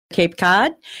Cape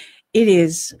Cod. It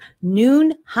is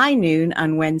high noon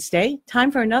on Wednesday.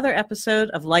 Time for another episode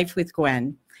of Life with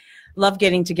Gwen. Love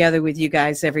getting together with you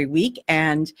guys every week.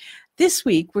 And this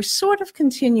week, we're sort of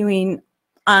continuing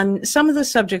on some of the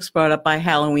subjects brought up by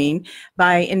Halloween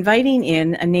by inviting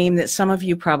in a name that some of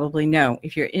you probably know.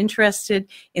 If you're interested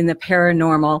in the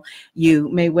paranormal, you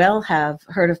may well have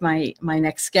heard of my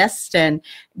next guest. And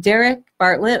Derek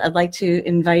Bartlett, I'd like to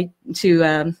invite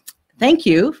to thank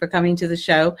you for coming to the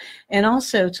show, and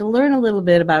also to learn a little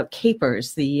bit about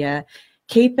Capers, the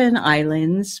Cape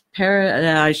Islands.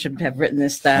 I should have written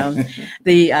this down.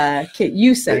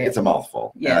 You say it's a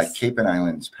mouthful. Yes. Cape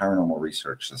Islands Paranormal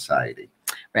Research Society.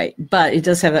 Right, but it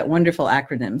does have that wonderful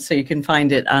acronym, so you can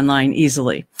find it online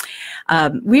easily.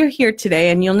 We're here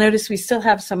today, and you'll notice we still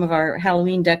have some of our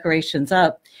Halloween decorations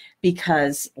up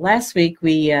because last week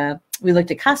we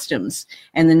looked at costumes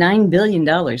and the $9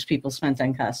 billion people spent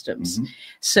on costumes. Mm-hmm.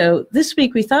 So this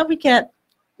week we thought we'd get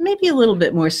maybe a little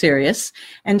bit more serious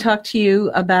and talk to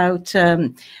you about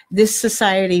this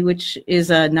society, which is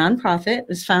a nonprofit. It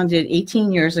was founded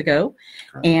 18 years ago.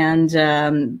 Correct.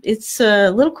 And it's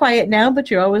a little quiet now, but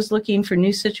you're always looking for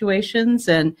new situations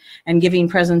and giving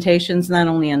presentations not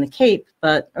only on the Cape,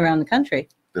 but around the country.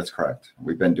 That's correct.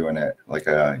 We've been doing it, like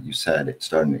you said, it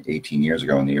started 18 years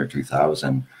ago in the year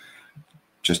 2000.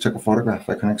 Just took a photograph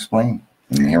I couldn't explain.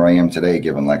 And here I am today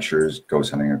giving lectures,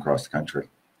 ghost hunting across the country.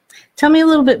 Tell me a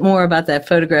little bit more about that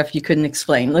photograph you couldn't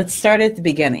explain. Let's start at the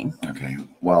beginning. Okay.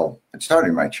 Well, it started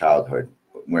in my childhood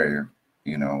where,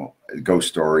 ghost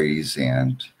stories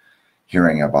and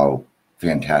hearing about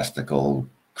fantastical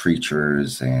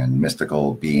creatures and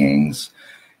mystical beings.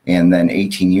 And then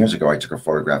 18 years ago, I took a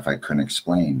photograph I couldn't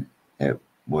explain. I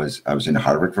was in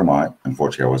Hardwick, Vermont.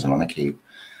 Unfortunately, I wasn't on the Cape.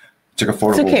 Took a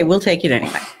photo. It's okay. We'll take it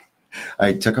anyway.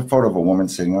 I took a photo of a woman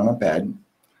sitting on a bed.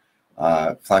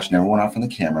 Flash never went off on the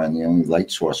camera, and the only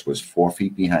light source was 4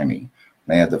 feet behind me.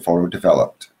 And I had the photo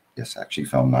developed. Yes, actually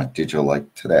filmed, not digital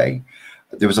like today.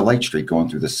 There was a light streak going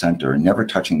through the center and never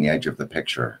touching the edge of the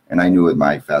picture. And I knew with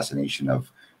my fascination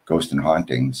of ghosts and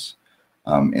hauntings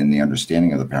and the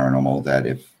understanding of the paranormal that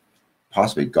if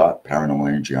possibly got paranormal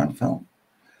energy on film.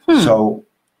 So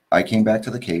I came back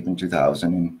to the Cape in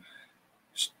 2000 and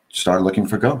started looking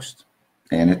for ghosts.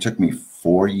 And it took me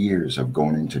 4 years of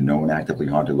going into known actively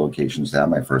haunted locations to have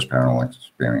my first paranormal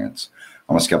experience.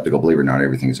 I'm a skeptical believer, not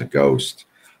everything is a ghost.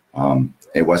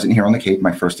 It wasn't here on the Cape,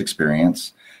 my first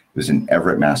experience. It was in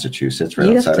Everett, Massachusetts,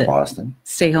 right outside of Boston.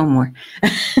 Stay home more.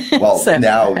 Well,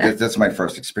 now that's my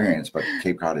first experience, but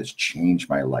Cape Cod has changed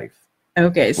my life.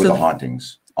 Okay. With the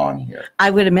hauntings on here. I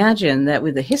would imagine that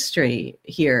with the history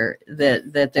here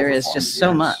that there is just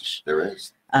so much. There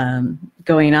is.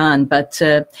 Going on. But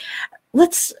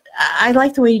I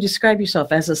like the way you describe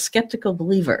yourself as a skeptical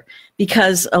believer,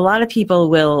 because a lot of people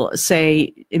will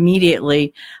say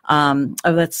immediately, oh,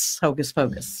 that's hocus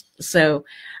pocus. So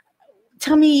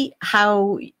tell me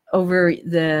how over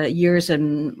the years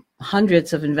and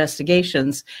hundreds of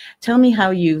investigations, tell me how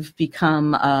you've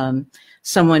become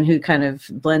someone who kind of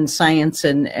blends science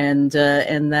and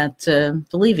that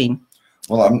believing.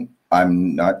 Well,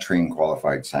 I'm not trained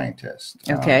qualified scientist.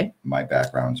 Okay. My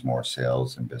background's more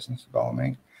sales and business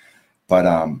development, but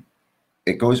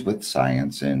it goes with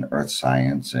science and earth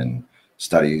science and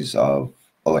studies of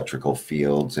electrical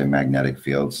fields and magnetic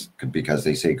fields, because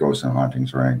they say ghosts and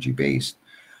hauntings are energy based.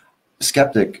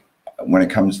 Skeptic, when it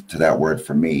comes to that word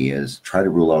for me, is try to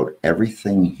rule out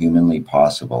everything humanly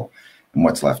possible, and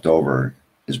what's left over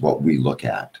is what we look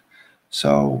at.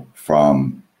 So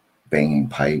from banging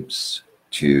pipes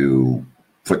to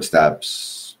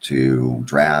footsteps, to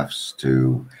drafts,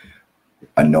 to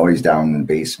a noise down in the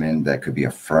basement that could be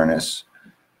a furnace.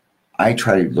 I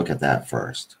try to look at that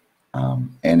first.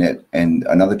 And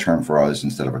another term for us,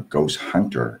 instead of a ghost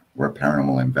hunter, we're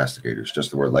paranormal investigators.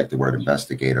 Just the word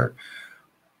investigator.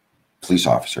 Police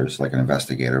officers, like an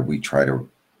investigator, we try to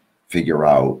figure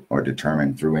out or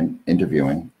determine through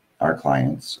interviewing our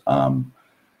clients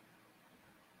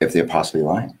if they're possibly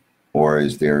lying. Or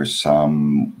is there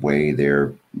some way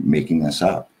they're making this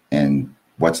up? And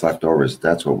what's left over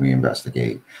that's what we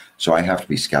investigate. So I have to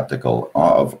be skeptical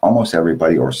of almost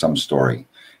everybody or some story.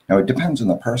 Now, it depends on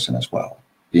the person as well,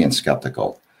 being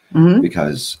skeptical. Mm-hmm.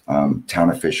 Because town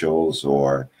officials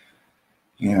or,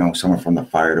 someone from the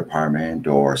fire department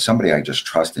or somebody I just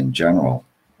trust in general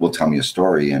will tell me a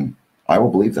story and I will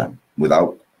believe them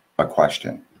without a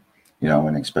question.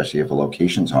 And especially if a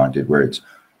location's haunted, where it's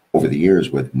over the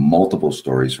years with multiple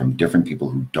stories from different people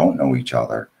who don't know each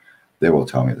other, they will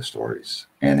tell me the stories,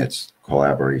 and it's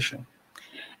collaboration.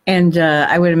 And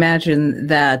I would imagine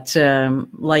that,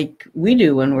 like we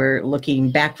do when we're looking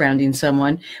backgrounding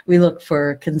someone, we look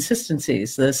for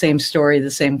consistencies, the same story,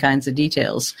 the same kinds of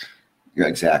details. Yeah,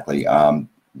 exactly.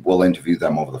 We'll interview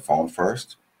them over the phone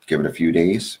first, give it a few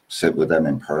days, sit with them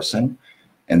in person,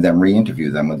 and then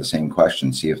re-interview them with the same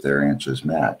questions, see if their answers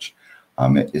match.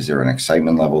 Is there an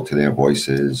excitement level to their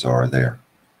voices, or are they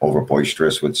over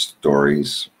boisterous with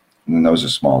stories? And those are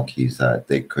small keys that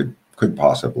they could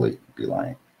possibly be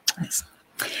lying.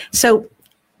 So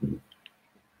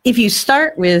if you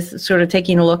start with sort of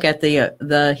taking a look at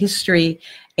the history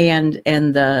and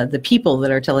the people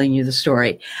that are telling you the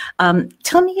story,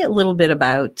 tell me a little bit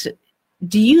about,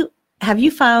 have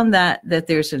you found that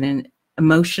there's an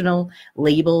emotional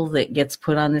label that gets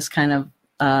put on this kind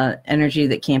of energy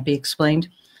that can't be explained?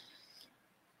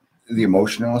 The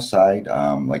emotional side,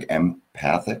 like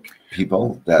empathic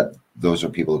people, those are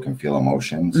people who can feel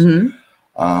emotions.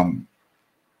 Mm-hmm.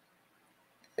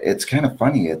 It's kind of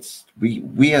funny.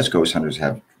 We as ghost hunters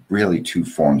have really two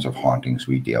forms of hauntings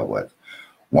we deal with.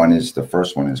 The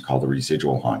first one is called the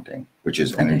residual haunting, which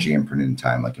is energy imprinted in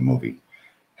time, like a movie.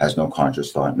 Has no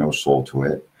conscious thought, no soul to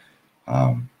it.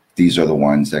 These are the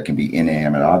ones that can be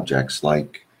inanimate objects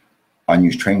like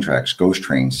unused train tracks, ghost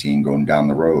trains seen going down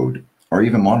the road, or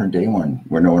even modern day one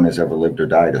where no one has ever lived or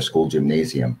died, a school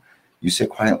gymnasium. You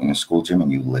sit quietly in a school gym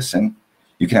and you listen.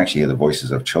 You can actually hear the voices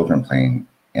of children playing,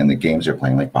 and the games they're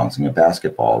playing, like bouncing of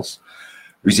basketballs.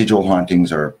 Residual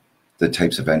hauntings are the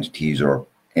types of entities or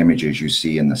images you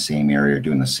see in the same area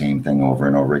doing the same thing over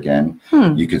and over again.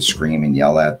 You could scream and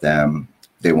yell at them.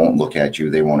 They won't look at you.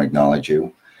 They won't acknowledge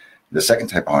you. The second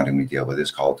type of haunting we deal with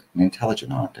is called an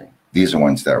intelligent haunting. These are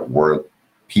ones that were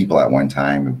people at one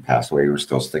time and passed away who are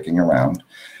still sticking around.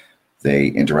 They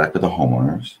interact with the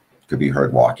homeowners. Could be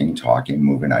heard walking, talking,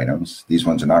 moving items. These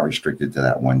ones are not restricted to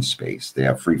that one space. They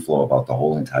have free flow about the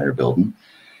whole entire building.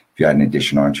 If you had an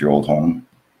addition onto your old home,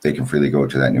 they can freely go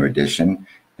to that new addition.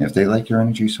 And if they like your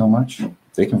energy so much,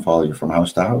 they can follow you from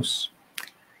house to house.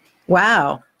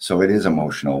 Wow. So it is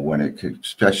emotional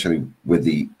especially with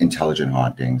the intelligent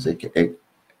hauntings.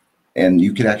 And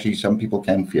you could actually, some people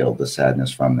can feel the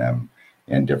sadness from them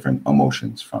and different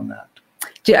emotions from that.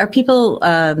 Are people,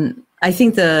 I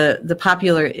think the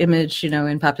popular image,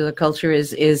 in popular culture is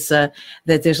that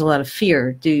there's a lot of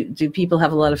fear. Do people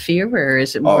have a lot of fear, or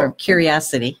is it more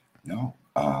curiosity? No.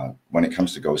 When it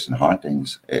comes to ghosts and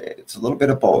hauntings, it's a little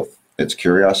bit of both. It's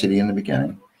curiosity in the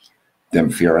beginning, then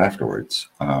fear afterwards.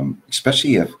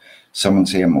 Especially if someone,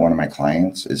 say one of my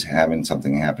clients, is having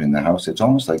something happen in the house, it's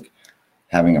almost like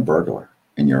having a burglar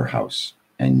in your house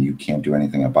and you can't do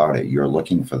anything about it. You're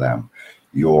looking for them.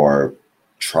 You're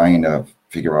trying to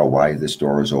figure out why this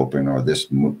door is open or this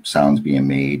sound's being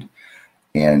made,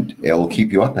 and it'll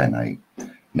keep you up at night.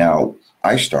 Now,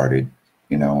 I started,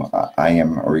 I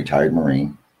am a retired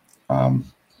Marine.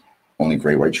 Only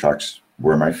great white sharks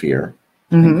were my fear.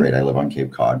 Mm-hmm. Great, I live on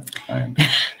Cape Cod and,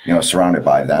 surrounded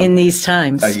by them. In these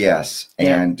times. Yes.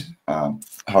 Yeah. And,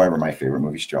 however, my favorite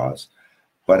movie is Jaws.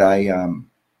 But I'm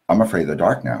afraid of the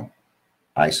dark now.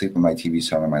 I sleep with my TV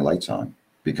on and my lights on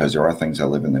because there are things that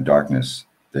live in the darkness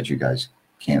that you guys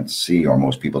can't see, or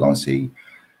most people don't see.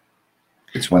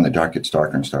 It's when the dark gets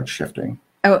darker and starts shifting.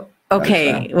 Oh,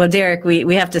 okay. Well, Derek,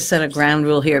 we have to set a ground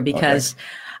rule here because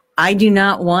I do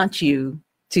not want you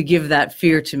to give that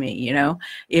fear to me.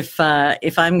 If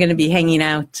I'm going to be hanging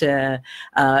out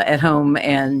at home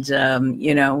and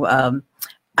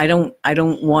I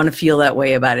don't want to feel that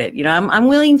way about it. I'm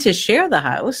willing to share the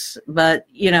house, but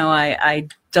I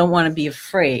don't want to be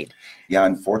afraid. Yeah,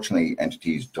 unfortunately,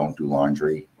 entities don't do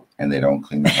laundry and they don't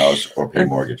clean the house or pay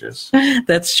mortgages.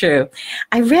 That's true.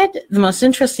 I read the most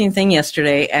interesting thing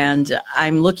yesterday, and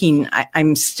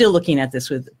I'm still looking at this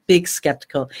with big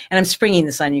skeptical, and I'm springing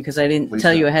this on you because I didn't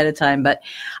tell you ahead of time, but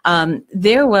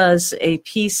there was a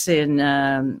piece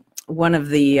in one of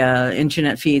the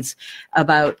internet feeds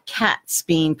about cats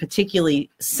being particularly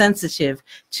sensitive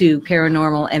to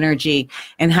paranormal energy,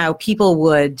 and how people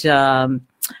would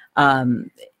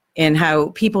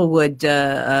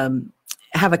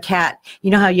have a cat.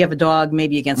 How you have a dog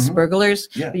maybe against burglars,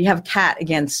 but you have a cat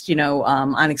against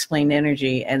unexplained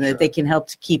energy, and that they can help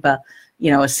to keep a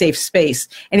safe space.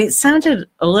 And it sounded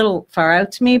a little far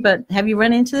out to me, but have you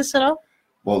run into this at all?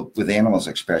 Well, with animals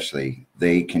especially,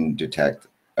 they can detect,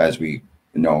 as we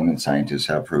know and scientists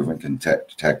have proven, can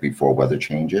detect before weather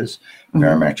changes,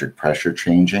 barometric pressure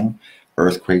changing,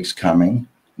 earthquakes coming,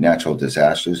 natural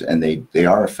disasters, and they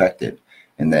are affected.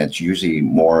 And that's usually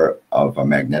more of a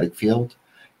magnetic field.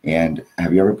 And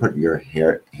have you ever put your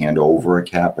hand over a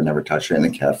cat but never touched it, and the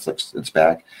cat flicks its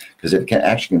back? Because it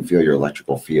actually can feel your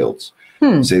electrical fields.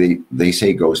 So they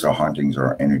say ghosts or hauntings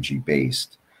are energy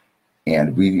based.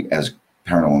 And we, as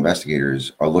paranormal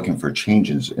investigators, are looking for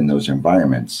changes in those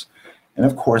environments. And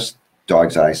of course,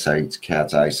 dogs' eyesight,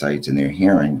 cats' eyesight, and their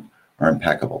hearing are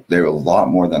impeccable. They're a lot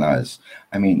more than us.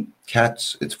 I mean,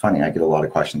 cats, it's funny, I get a lot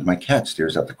of questions. My cat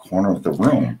stares at the corner of the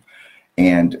room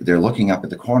and they're looking up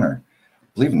at the corner.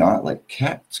 Believe it or not, like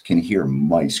cats can hear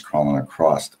mice crawling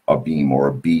across a beam or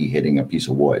a bee hitting a piece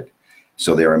of wood.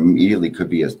 So there immediately could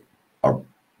be a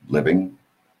living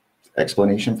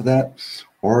explanation for that.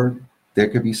 Or there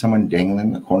could be someone dangling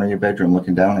in the corner of your bedroom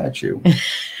looking down at you.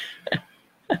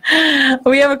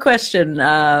 We have a question.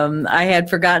 I had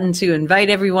forgotten to invite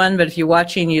everyone, but if you're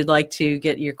watching, you'd like to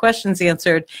get your questions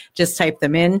answered, just type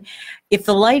them in. If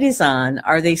the light is on,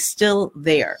 are they still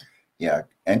there? Yeah,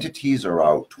 entities are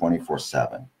out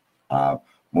 24/7.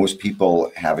 Most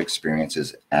people have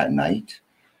experiences at night,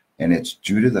 and it's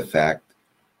due to the fact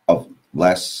of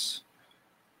less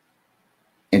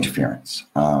interference.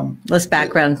 Less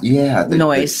background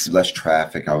noise. Less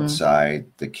traffic outside.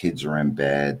 The kids are in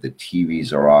bed. The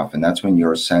TVs are off. And that's when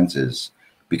your senses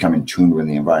become in tune with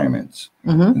the environment.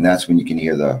 And that's when you can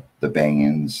hear the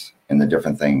bangings and the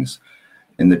different things.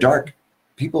 In the dark,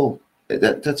 people,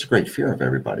 that's a great fear of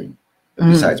everybody.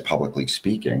 Besides publicly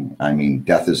speaking. I mean,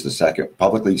 death is the second.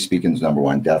 Publicly speaking is number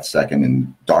one. Death second.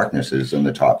 And darkness is in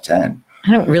the top 10.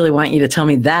 I don't really want you to tell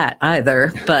me that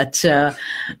either, but I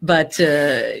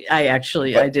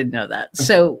did know that.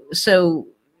 So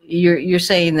you're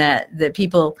saying that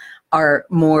people are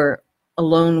more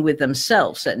alone with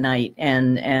themselves at night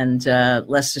and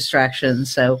less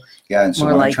distractions. So yeah, and so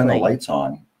when I turn the lights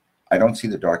on, I don't see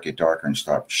the dark get darker and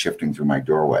start shifting through my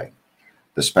doorway.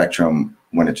 The spectrum,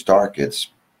 when it's dark, it's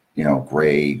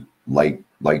gray, light,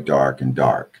 dark, and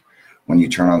dark. When you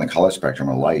turn on the color spectrum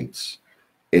of lights,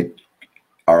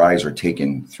 our eyes are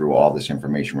taken through all this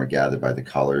information we're gathered by the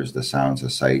colors, the sounds, the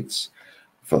sights,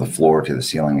 from the floor to the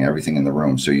ceiling, everything in the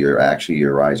room. So your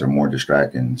eyes are more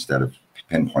distracted instead of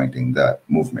pinpointing that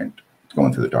movement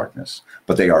going through the darkness.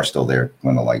 But they are still there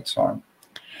when the light's on.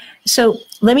 So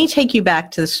let me take you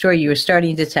back to the story you were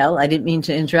starting to tell. I didn't mean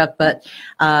to interrupt, but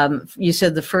you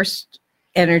said the first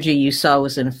energy you saw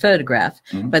was in a photograph,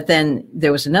 but then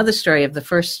there was another story of the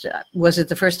first, was it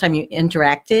the first time you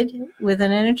interacted with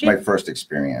an energy? My first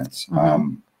experience.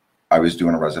 I was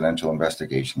doing a residential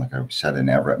investigation, like I said, in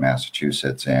Everett,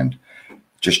 Massachusetts, and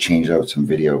just changed out some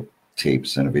video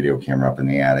tapes and a video camera up in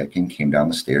the attic and came down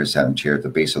the stairs, sat in a chair at the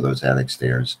base of those attic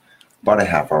stairs. About a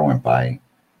half hour went by,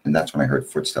 and that's when I heard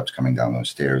footsteps coming down those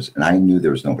stairs, and I knew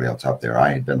there was nobody else up there.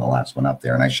 I had been the last one up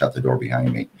there, and I shut the door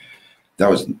behind me. That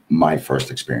was my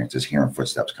first experience, is hearing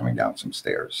footsteps coming down some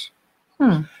stairs.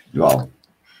 You all, do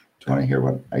you want to hear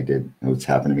what I did? What's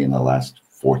happened to me in the last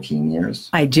 14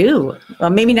 years? I do. Well,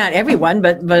 maybe not everyone,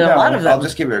 but a lot of them. I'll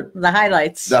just give you the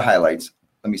highlights. The highlights.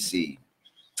 Let me see.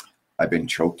 I've been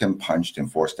choked and punched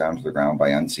and forced down to the ground by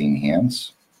unseen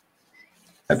hands.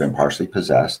 I've been partially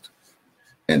possessed.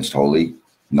 And it's totally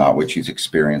not what you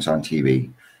experience on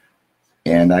TV.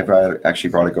 And I've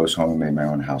actually brought a ghost home and made my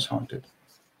own house haunted.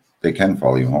 They can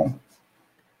follow you home.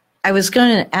 I was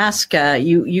going to ask,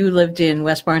 you lived in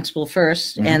West Barnstable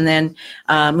first and then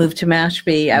moved to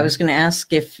Mashpee. I was going to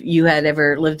ask if you had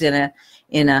ever lived in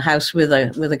a house with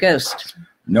a ghost.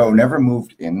 No, never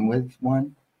moved in with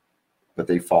one, but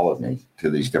they followed me to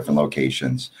these different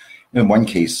locations. In one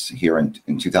case here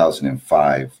in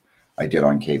 2005, I did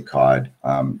on Cape Cod,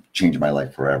 changed my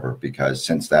life forever, because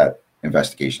since that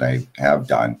investigation I have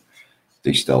done,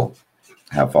 they still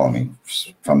have followed me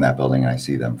from that building, and I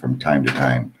see them from time to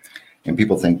time. And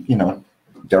people think,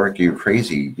 Derek, you're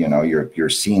crazy. You're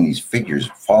seeing these figures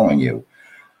following you.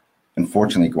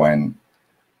 Unfortunately, Gwen,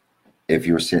 if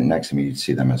you were sitting next to me, you'd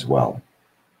see them as well.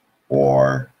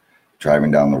 Or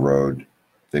driving down the road,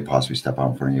 they possibly step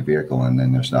out in front of your vehicle and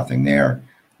then there's nothing there.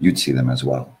 You'd see them as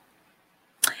well.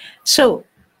 So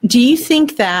do you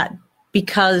think that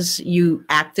because you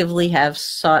actively have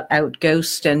sought out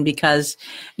ghosts and because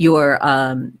you're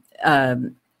a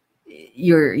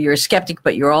skeptic,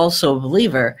 but you're also a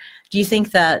believer, do you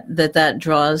think that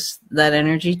draws that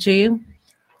energy to you?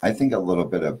 I think a little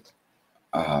bit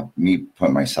of me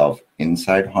putting myself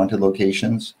inside haunted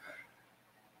locations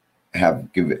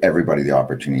give everybody the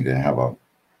opportunity to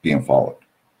being followed.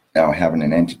 Now, having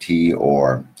an entity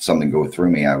or something go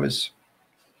through me, I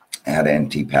had an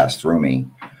entity pass through me,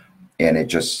 and it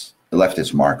just left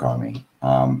its mark on me.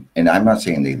 And I'm not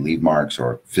saying they leave marks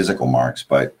or physical marks,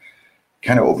 but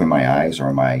kind of open my eyes,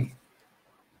 or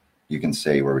you can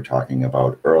say, we were talking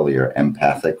about earlier,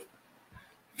 empathic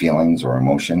feelings or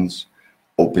emotions,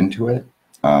 open to it.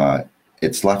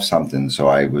 it's left something. So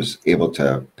I was able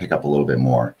to pick up a little bit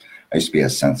more. I used to be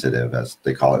as sensitive, as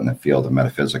they call it in the field of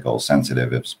metaphysical,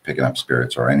 sensitive as picking up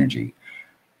spirits or energy.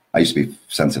 I used to be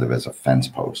sensitive as a fence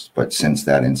post. But since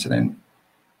that incident,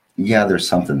 yeah, there's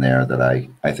something there that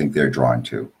I think they're drawn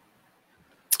to.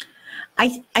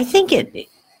 I think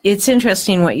it's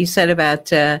interesting what you said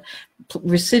about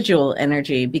residual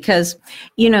energy, because,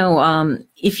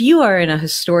 if you are in a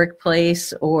historic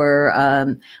place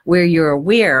or where you're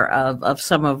aware of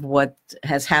some of what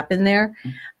has happened there,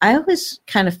 I always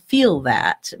kind of feel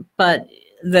that. But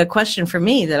the question for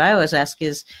me that I always ask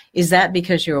is that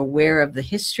because you're aware of the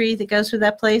history that goes with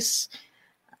that place?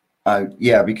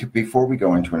 Yeah, because before we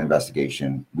go into an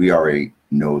investigation, we already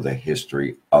know the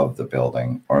history of the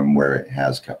building or where it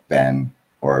has been,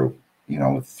 or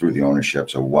through the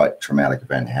ownerships, or what traumatic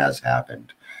event has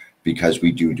happened, because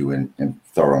we do a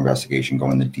thorough investigation, go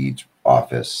in the deeds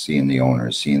office, seeing the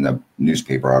owners, seeing the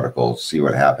newspaper articles, see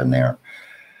what happened there.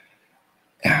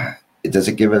 Does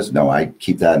it give us? No, I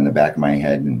keep that in the back of my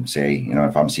head and say,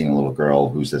 if I'm seeing a little girl,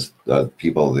 who's this? The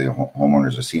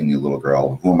homeowners are seeing the little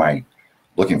girl. Who am I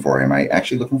looking for? Am I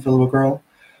actually looking for a little girl?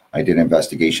 I did an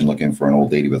investigation looking for an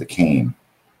old lady with a cane.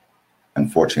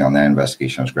 Unfortunately, on that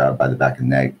investigation, I was grabbed by the back of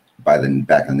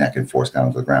the neck and forced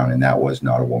down to the ground, and that was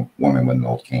not a woman with an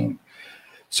old cane.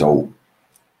 So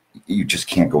you just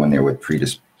can't go in there with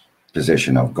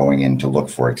predisposition of going in to look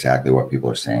for exactly what people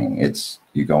are saying.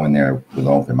 You go in there with an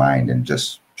open mind and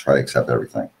just try to accept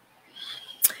everything.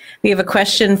 We have a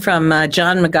question from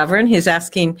John McGovern. He's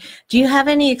asking, do you have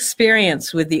any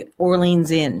experience with the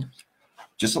Orleans Inn?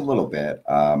 Just a little bit.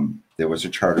 There was a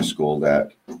charter school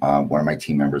that one of my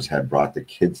team members had brought the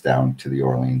kids down to the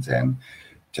Orleans Inn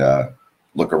to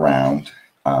look around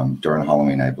during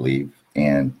Halloween, I believe,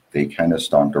 and they kind of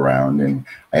stomped around, and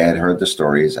I had heard the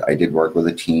stories. I did work with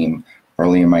a team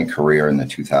early in my career in the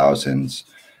 2000s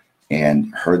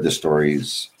and heard the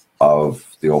stories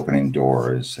of the opening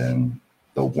doors and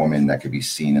the woman that could be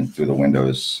seen in through the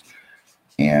windows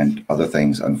and other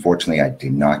things. Unfortunately, I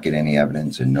did not get any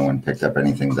evidence, and no one picked up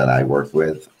anything that I worked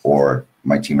with or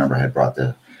my team member had brought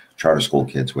the charter school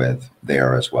kids with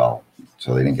there as well.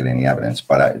 So they didn't get any evidence,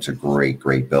 but it's a great,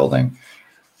 great building.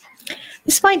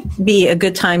 This might be a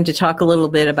good time to talk a little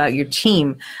bit about your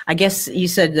team. I guess you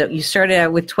said that you started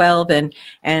out with 12 and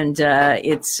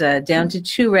it's down to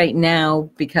 2 right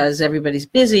now because everybody's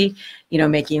busy,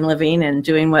 making a living and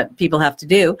doing what people have to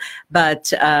do.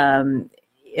 But when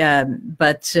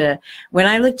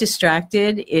I look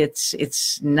distracted,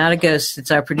 it's not a ghost. It's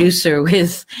our producer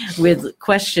with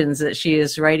questions that she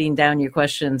is writing down your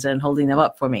questions and holding them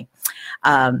up for me.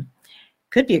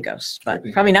 Could be a ghost, but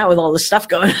probably not with all the stuff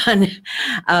going on.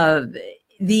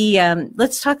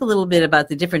 Let's talk a little bit about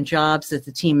the different jobs that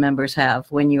the team members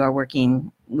have when you are working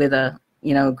with a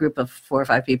group of 4 or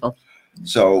 5 people.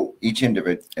 So each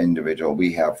individual,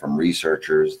 we have from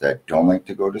researchers that don't like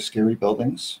to go to scary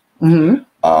buildings,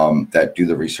 that do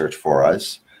the research for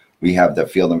us. We have the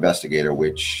field investigator,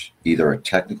 which either a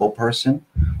technical person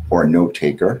or a note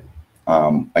taker.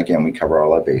 Again, we cover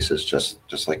all our bases,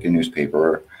 just like a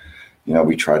newspaper.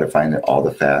 We try to find all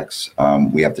the facts.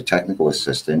 We have the technical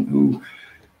assistant who,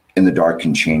 in the dark,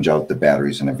 can change out the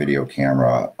batteries in a video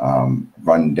camera,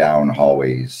 run down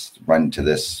hallways, run to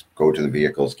this, go to the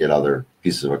vehicles, get other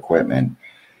pieces of equipment.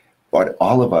 But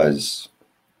all of us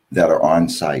that are on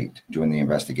site doing the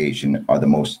investigation are the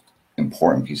most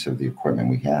important piece of the equipment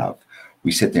we have.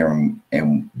 We sit there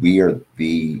and we are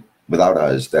without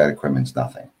us, that equipment's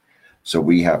nothing. So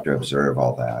we have to observe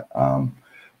all that.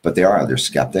 But there are other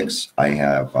skeptics. I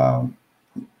have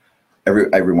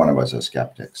every one of us are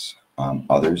skeptics.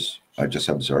 Others are just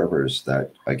observers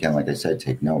that, again, like I said,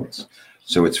 take notes.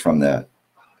 So it's from the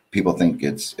people think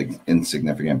it's an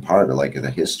insignificant part of like the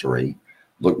history,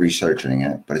 researching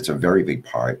it, but it's a very big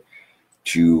part.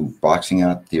 To boxing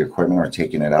out the equipment or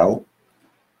taking it out,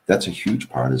 that's a huge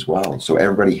part as well. So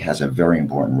everybody has a very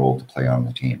important role to play on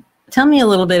the team. Tell me a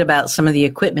little bit about some of the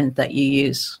equipment that you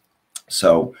use.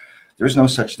 So there's no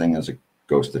such thing as a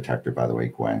ghost detector, by the way,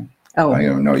 Gwen. Oh,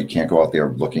 no, you can't go out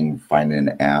there finding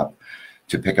an app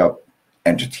to pick up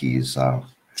entities.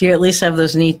 Do you at least have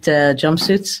those neat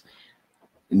jumpsuits?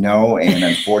 No, and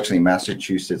unfortunately,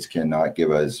 Massachusetts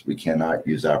we cannot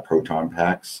use our proton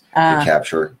packs to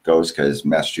capture ghosts because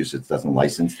Massachusetts doesn't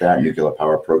license that, nuclear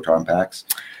power proton packs.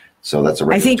 So that's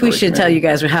I think we should tell you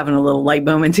guys we're having a little light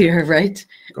moment here, right?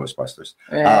 Ghostbusters.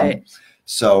 Right.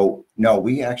 So no,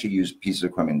 we actually use pieces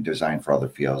of equipment designed for other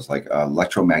fields, like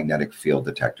electromagnetic field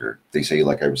detector. They say,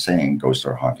 like I was saying, ghosts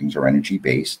or hauntings are energy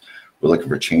based. We're looking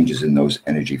for changes in those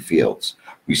energy fields.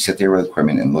 We sit there with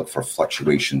equipment and look for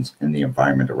fluctuations in the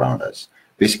environment around us.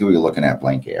 basically we're looking at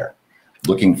blank air,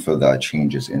 looking for the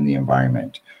changes in the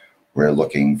environment. We're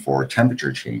looking for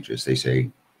temperature changes. They say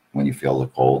when you feel the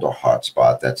cold or hot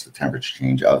spot, that's the temperature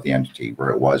change of the entity, where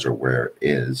it was or where it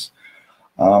is.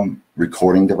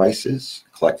 Recording devices,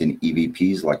 collecting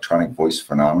EVPs, electronic voice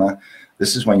phenomena.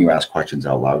 This is when you ask questions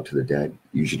out loud to the dead.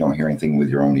 You usually don't hear anything with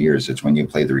your own ears. It's when you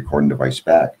play the recording device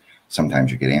back.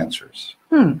 Sometimes you get answers.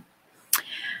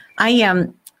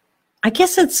 I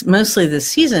guess it's mostly this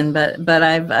season, but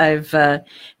I've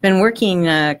been working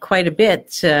quite a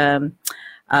bit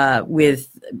with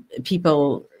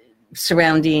people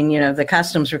surrounding, the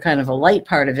costumes were kind of a light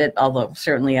part of it, although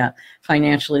certainly a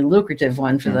financially lucrative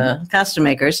one for the costume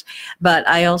makers. But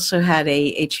I also had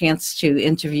a chance to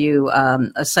interview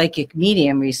a psychic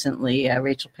medium recently,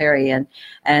 Rachel Perry,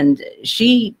 and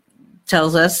she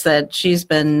tells us that she's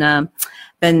been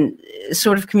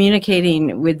sort of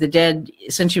communicating with the dead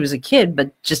since she was a kid,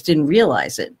 but just didn't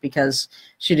realize it because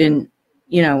she didn't,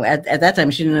 at that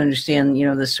time she didn't understand,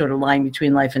 this sort of line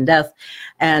between life and death.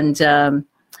 And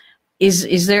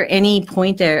is there any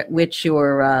point there at which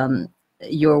your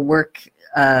work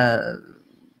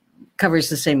covers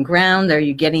the same ground? Are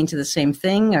you getting to the same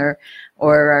thing,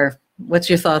 or what's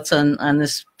your thoughts on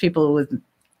this? People with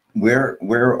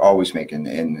we're always making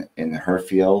in her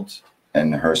field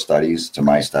and her studies to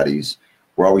my studies,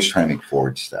 we're always trying to make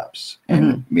forward steps,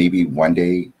 and maybe one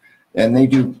day, and they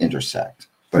do intersect,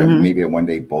 but maybe one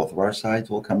day both of our sides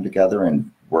will come together and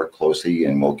work closely,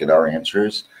 and we'll get our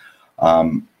answers.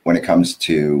 When it comes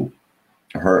to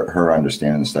her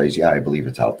understanding the studies, yeah, I believe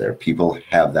it's out there. People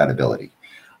have that ability.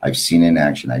 I've seen it in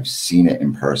action. I've seen it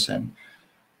in person.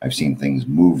 I've seen things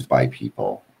moved by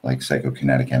people, like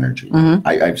psychokinetic energy.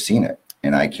 I've seen it,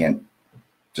 and I can't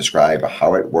describe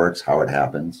how it works, how it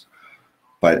happens,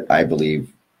 but I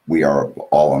believe we are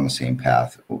all on the same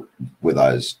path with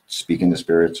us speaking to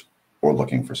spirits or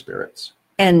looking for spirits.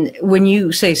 And when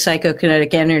you say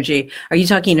psychokinetic energy, are you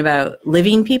talking about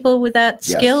living people with that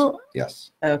skill?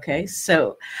 Yes. Okay.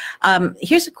 So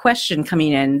here's a question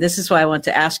coming in. This is why I want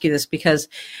to ask you this, because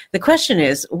the question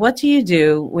is, what do you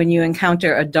do when you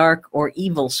encounter a dark or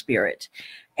evil spirit?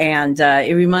 And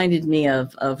it reminded me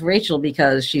of Rachel,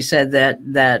 because she said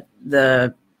that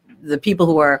the people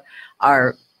who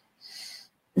are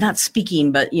not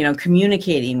speaking, but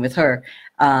communicating with her,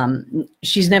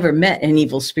 she's never met an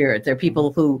evil spirit. They're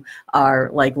people who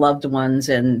are like loved ones,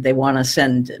 and they want to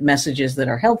send messages that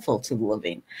are helpful to the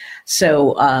living.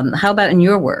 So how about in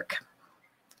your work?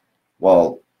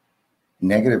 Well,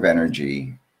 negative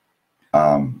energy,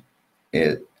 I've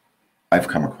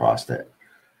come across it.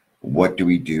 What do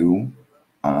we do?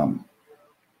 I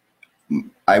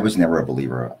was never a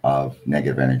believer of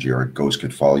negative energy, or ghosts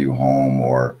could follow you home,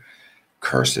 or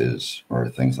curses or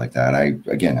things like that. I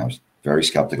was very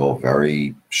skeptical,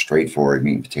 very straightforward,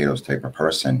 meat and potatoes type of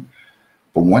person.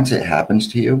 But once it happens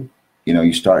to you,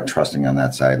 you start trusting on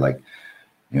that side, like,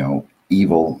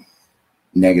 evil,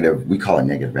 negative, we call it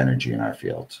negative energy in our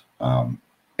field.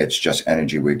 It's just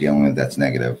energy we're dealing with that's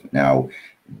negative. Now,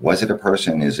 was it a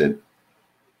person? Is it,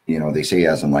 they say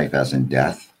as in life, as in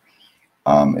death.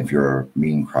 If you're a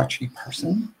mean, crotchety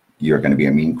person, you're going to be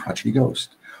a mean, crotchety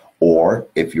ghost. Or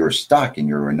if you're stuck and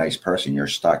you're a nice person, you're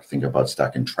stuck. Think about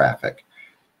stuck in traffic.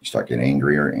 You start getting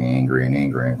angrier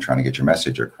and trying to get your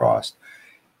message across.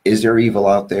 Is there evil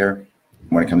out there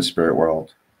when it comes to spirit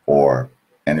world or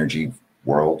energy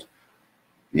world?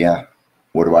 Yeah.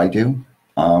 What do?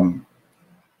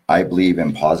 I believe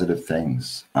in positive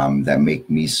things that make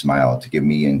me smile, to give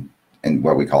me in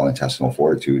what we call intestinal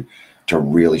fortitude, to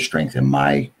really strengthen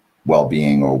my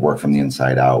well-being or work from the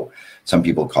inside out. Some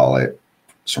people call it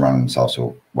surrounding themselves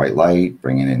with white light,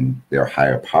 bringing in their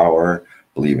higher power,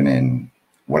 believing in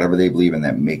whatever they believe in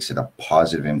that makes it a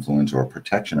positive influence or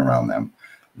protection around them.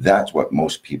 That's what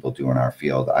most people do in our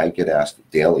field. I get asked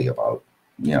daily about,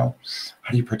 how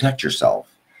do you protect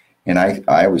yourself? And I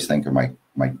always think of my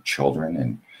children,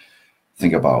 and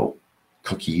think about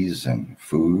cookies and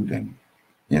food, and,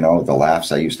 the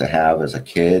laughs I used to have as a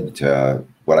kid to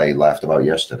what I laughed about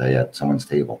yesterday at someone's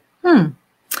table.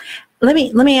 Let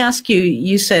me ask you,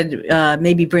 you said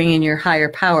maybe bring in your higher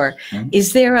power.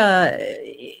 Is there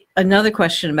another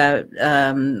question about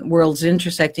worlds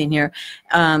intersecting here?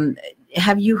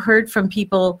 Have you heard from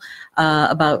people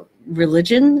about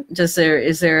religion?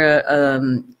 Is there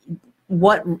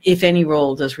what, if any,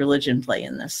 role does religion play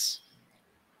in this?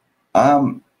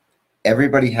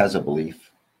 Everybody has a belief.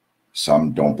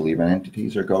 Some don't believe in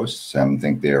entities or ghosts. Some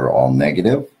think they're all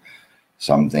negative.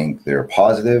 Some think they're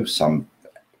positive. Some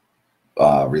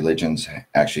religions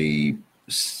actually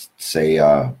say,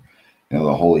 the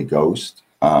Holy Ghost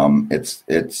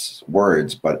It's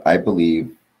words, but I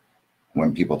believe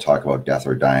when people talk about death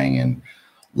or dying and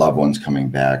loved ones coming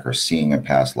back or seeing a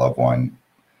past loved one,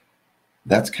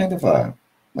 that's kind of a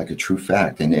true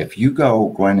fact. And if you go,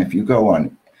 Gwen,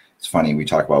 on, it's funny, we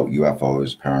talk about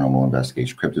UFOs, paranormal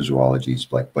investigation,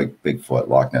 cryptozoology, like Bigfoot,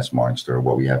 Loch Ness Monster,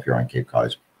 what we have here on Cape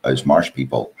Cod as marsh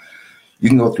people. You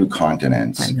can go through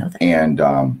continents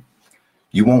and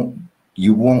you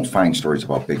won't find stories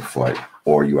about Bigfoot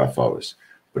or UFOs.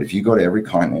 But if you go to every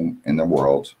continent in the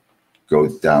world, go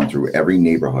down through every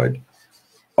neighborhood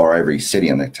or every city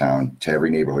in the town, to every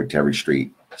neighborhood, to every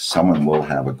street, someone will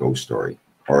have a ghost story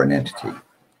or an entity,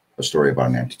 a story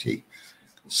about an entity.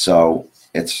 So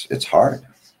it's hard,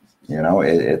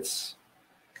 it's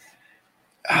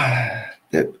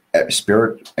the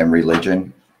spirit and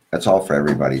religion. That's all for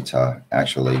everybody to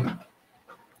actually.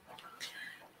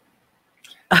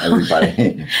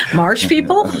 Everybody. Marsh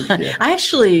people? Yeah. I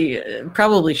actually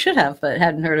probably should have, but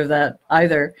hadn't heard of that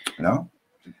either. No?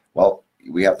 Well,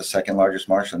 we have the second largest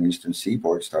marsh on the eastern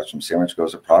seaboard. Starts from Sandwich,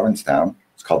 goes to Provincetown.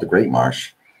 It's called the Great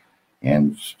Marsh.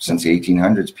 And since the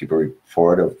 1800s, people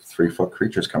report of 3-foot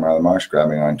creatures coming out of the marsh,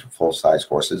 grabbing onto full-size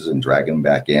horses and dragging them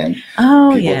back in.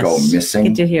 Oh, people yes. Go missing.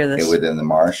 Good to hear this. Within the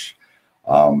marsh.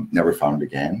 Never found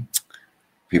again.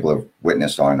 People have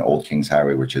witnessed on Old Kings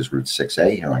Highway, which is Route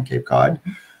 6A here on Cape Cod,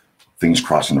 things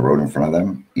crossing the road in front of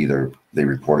them. Either they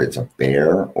report it's a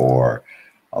bear or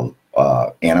a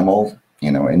animal,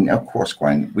 and of course,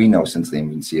 Gwen, we know since the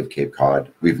infancy of Cape Cod,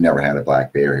 we've never had a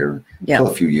black bear here until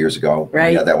a few years ago. Right.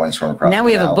 We had that one swim across. Now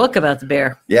we have a book about the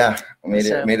bear. Yeah. Made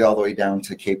it all the way down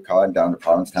to Cape Cod, down to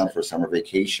Provincetown for a summer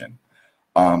vacation.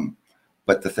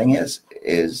 But the thing is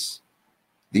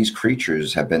these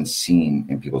creatures have been seen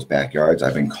in people's backyards.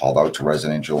 I've been called out to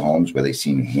residential homes where they've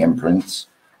seen handprints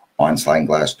on sliding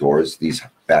glass doors. These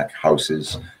back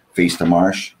houses face the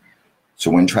marsh.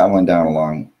 So when traveling down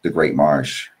along the Great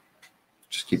Marsh,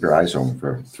 just keep your eyes open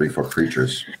for 3-foot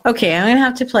creatures. Okay, I'm going to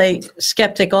have to play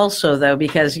skeptic also, though,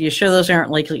 because you're sure those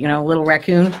aren't like, a little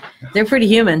raccoon? They're pretty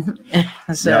human.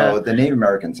 No, the Native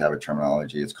Americans have a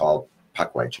terminology. It's called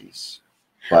pukwudgies.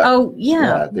 But,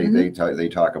 they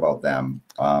talk about them.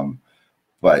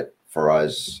 But for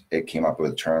us, it came up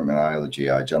with a terminology.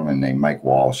 A gentleman named Mike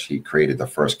Walsh, he created the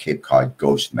first Cape Cod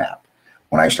ghost map.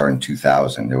 When I started in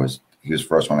 2000, he was the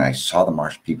first one. I saw the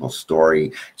Marsh People's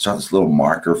story, saw this little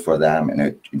marker for them, and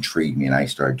it intrigued me. And I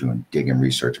started digging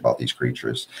research about these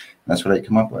creatures. And that's what I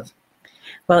come up with.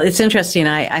 Well, it's interesting.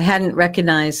 I hadn't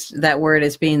recognized that word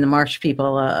as being the Marsh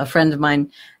people. A friend of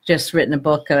mine just written a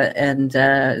book, and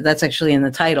that's actually in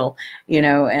the title, here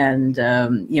on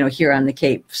the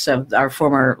Cape. So our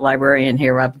former librarian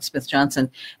here, Robin Smith Johnson,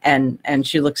 and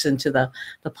she looks into the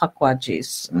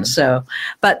pukwudgies. Mm-hmm. So,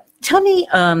 but tell me,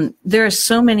 there are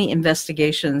so many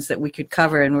investigations that we could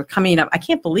cover, and we're coming up. I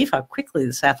can't believe how quickly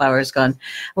this half hour has gone.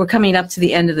 We're coming up to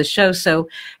the end of the show. So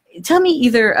tell me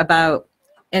either about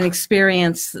an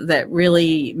experience that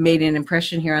really made an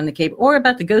impression here on the Cape, or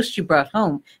about the ghost you brought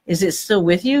home. Is it still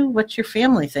with you? What's your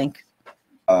family think?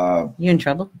 You in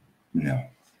trouble? No.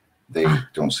 They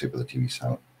don't sleep with the TV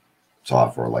sound. It's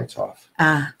off or lights off.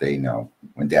 They know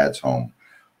when Dad's home,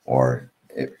 or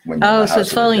when. So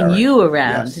it's following you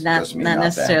around, yes, not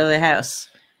necessarily the house.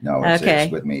 No, it's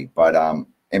with me. But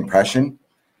impression.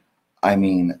 I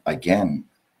mean, again,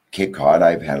 Cape Cod.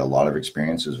 I've had a lot of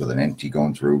experiences with an entity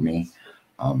going through me.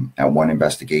 At one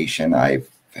investigation I've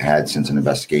had since an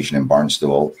investigation in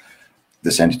Barnstable,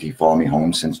 this entity followed me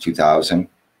home since 2000.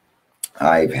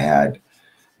 I've had,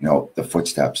 the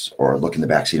footsteps, or look in the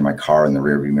backseat of my car in the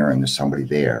rearview mirror and there's somebody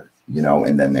there,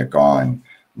 and then they're gone,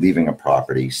 leaving a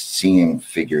property, seeing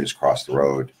figures cross the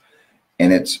road.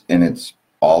 And it's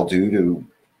all due to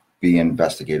be an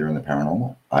investigator in the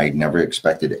paranormal. I never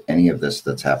expected any of this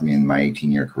that's happening in my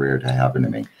 18-year career to happen to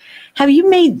me. Have you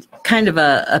made kind of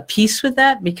a peace with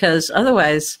that? Because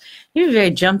otherwise,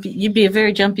 you'd be a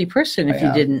very jumpy person if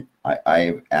you didn't.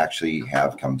 I actually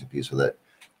have come to peace with it.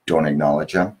 Don't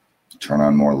acknowledge them. Turn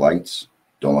on more lights.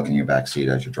 Don't look in your back seat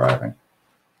as you're driving.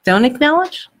 Don't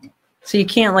acknowledge? So you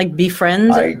can't be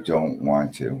friends? I don't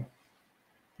want to.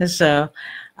 So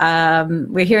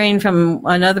we're hearing from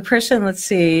another person. Let's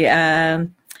see.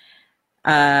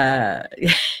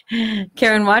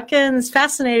 Karen Watkins,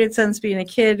 fascinated since being a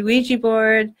kid. Ouija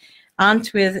board,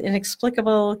 aunt with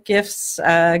inexplicable gifts.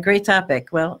 Great topic.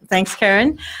 Well, thanks,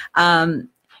 Karen.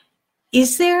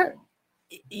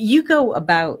 You go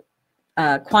about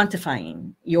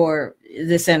quantifying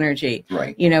this energy,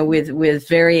 Right. with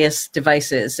various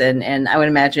devices, and I would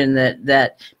imagine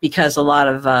that because a lot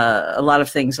of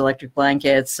things, electric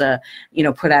blankets,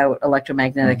 put out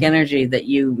electromagnetic energy, that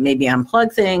you maybe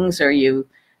unplug things, or you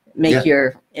make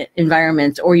your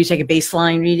environment, or you take a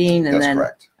baseline reading, and That's then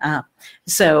correct.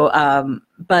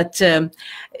 But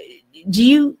do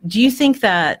you think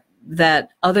that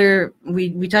other,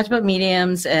 we talked about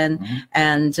mediums and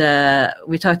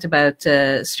we talked about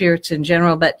spirits in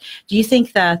general, but do you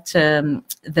think that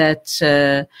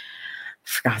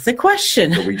forgot the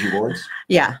question. The Ouija boards?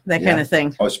 Yeah, that kind of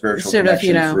thing. Oh, spiritual Sort of,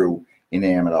 connection through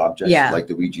inanimate objects, Yeah. like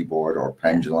the Ouija board or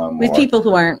pendulum, With or people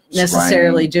who aren't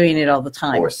necessarily scrying, doing it all the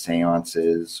time. or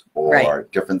seances, or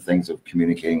Right. different things of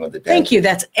communicating with the dead. Thank you.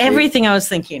 That's everything I was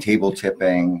thinking. Table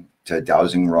tipping, to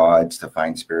dowsing rods, to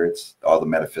find spirits, all the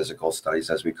metaphysical studies,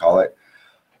 as we call it.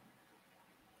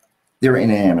 They're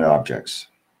inanimate objects.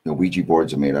 The Ouija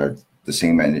boards are made out of the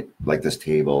same, like this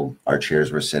table, our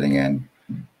chairs we're sitting in.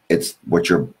 It's what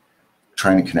you're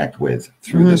trying to connect with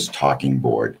through this talking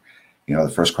board. The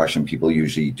first question people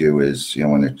usually do is,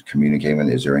 when they're communicating,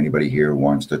 is there anybody here who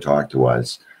wants to talk to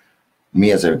us?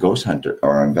 Me, as a ghost hunter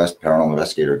or paranormal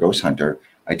investigator, ghost hunter,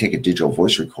 I take a digital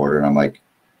voice recorder and I'm like,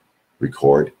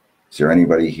 record. Is there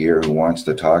anybody here who wants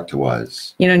to talk to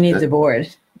us? You don't need the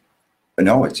board.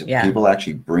 No, it's people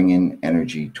actually bring in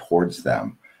energy towards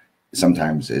them.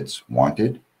 Sometimes it's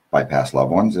wanted by past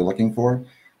loved ones they're looking for.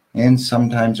 And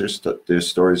sometimes there's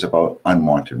stories about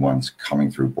unwanted ones coming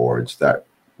through boards that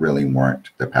really weren't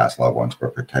the past loved ones,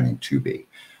 but pretending to be.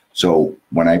 So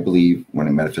when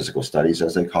in metaphysical studies,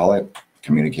 as they call it,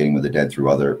 communicating with the dead through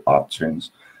other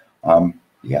options,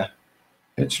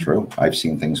 it's true. I've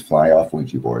seen things fly off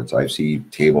Ouija boards. I've seen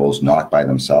tables knock by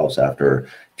themselves after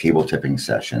table tipping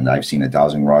session. I've seen a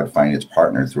dowsing rod find its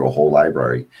partner through a whole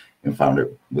library and found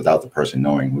it without the person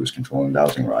knowing who was controlling the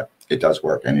dowsing rod. It does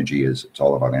work. It's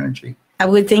all about energy. I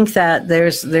would think that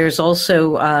there's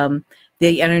also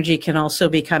the energy can also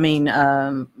be coming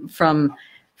from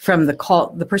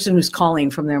the person who's calling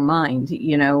from their mind.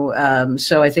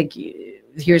 So I think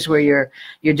here's where your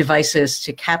devices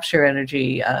to capture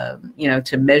energy,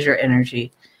 to measure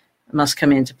energy, must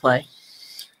come into play.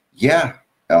 Yeah,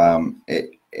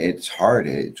 it's hard.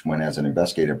 It's when, as an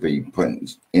investigator, be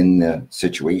put in the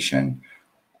situation.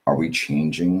 Are we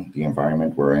changing the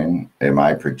environment we're in? Am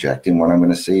I projecting what I'm going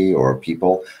to see, or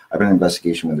people? I've been in an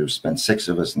investigation where there's been 6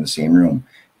 of us in the same room,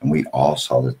 and we all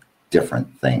saw the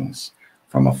different things,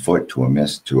 from a foot to a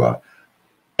mist to a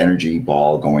energy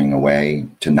ball going away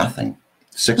to nothing.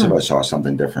 6 of us saw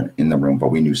something different in the room, but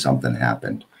we knew something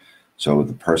happened. So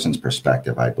the person's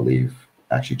perspective, I believe,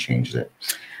 actually changed it.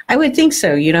 I would think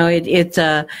so.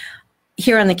 It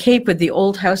here on the Cape, with the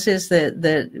old houses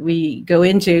that we go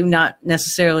into, not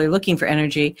necessarily looking for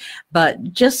energy, but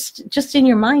just in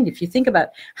your mind, if you think about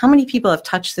how many people have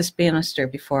touched this banister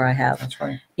before I have. That's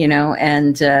right.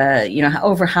 And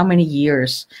over how many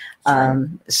years. Right.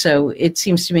 So it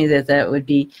seems to me that would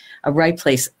be a right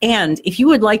place. And if you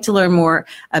would like to learn more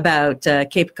about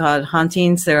Cape Cod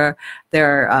hauntings, there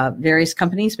are various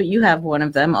companies, but you have one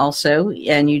of them also,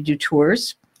 and you do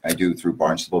tours. I do through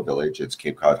Barnstable Village. It's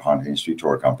Cape Cod Haunting Street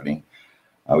Tour Company.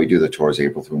 We do the tours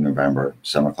April through November,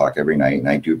 7 o'clock every night, and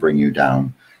I do bring you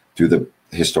down through the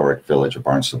historic village of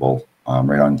Barnstable,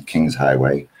 right on Kings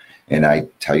Highway, and I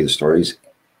tell you the stories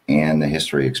and the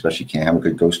history. Especially, you can't have a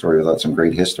good ghost story without some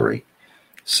great history.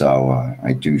 So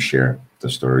I do share the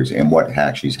stories and what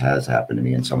actually has happened to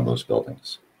me in some of those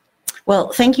buildings.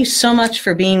 Well, thank you so much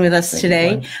for being with us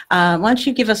today. Why don't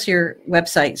you give us your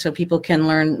website so people can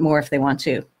learn more if they want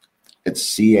to? It's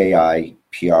CAIPRS.com.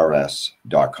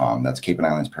 That's Cape and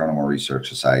Islands Paranormal Research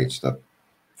Society. It's the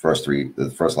first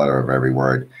letter of every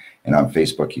word. And on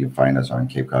Facebook, you can find us on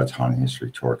Cape Cod's Haunting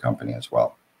History Tour Company as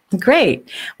well.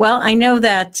 Great. Well, I know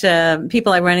that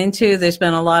people I run into, there's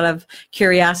been a lot of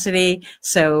curiosity.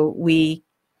 So we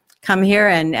come here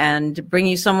and bring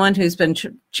you someone who's been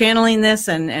channeling this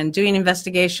and doing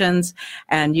investigations,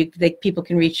 and people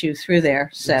can reach you through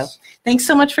there. So Thanks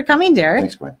so much for coming, Derek.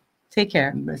 Thanks, Gwen. Take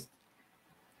care. Nice.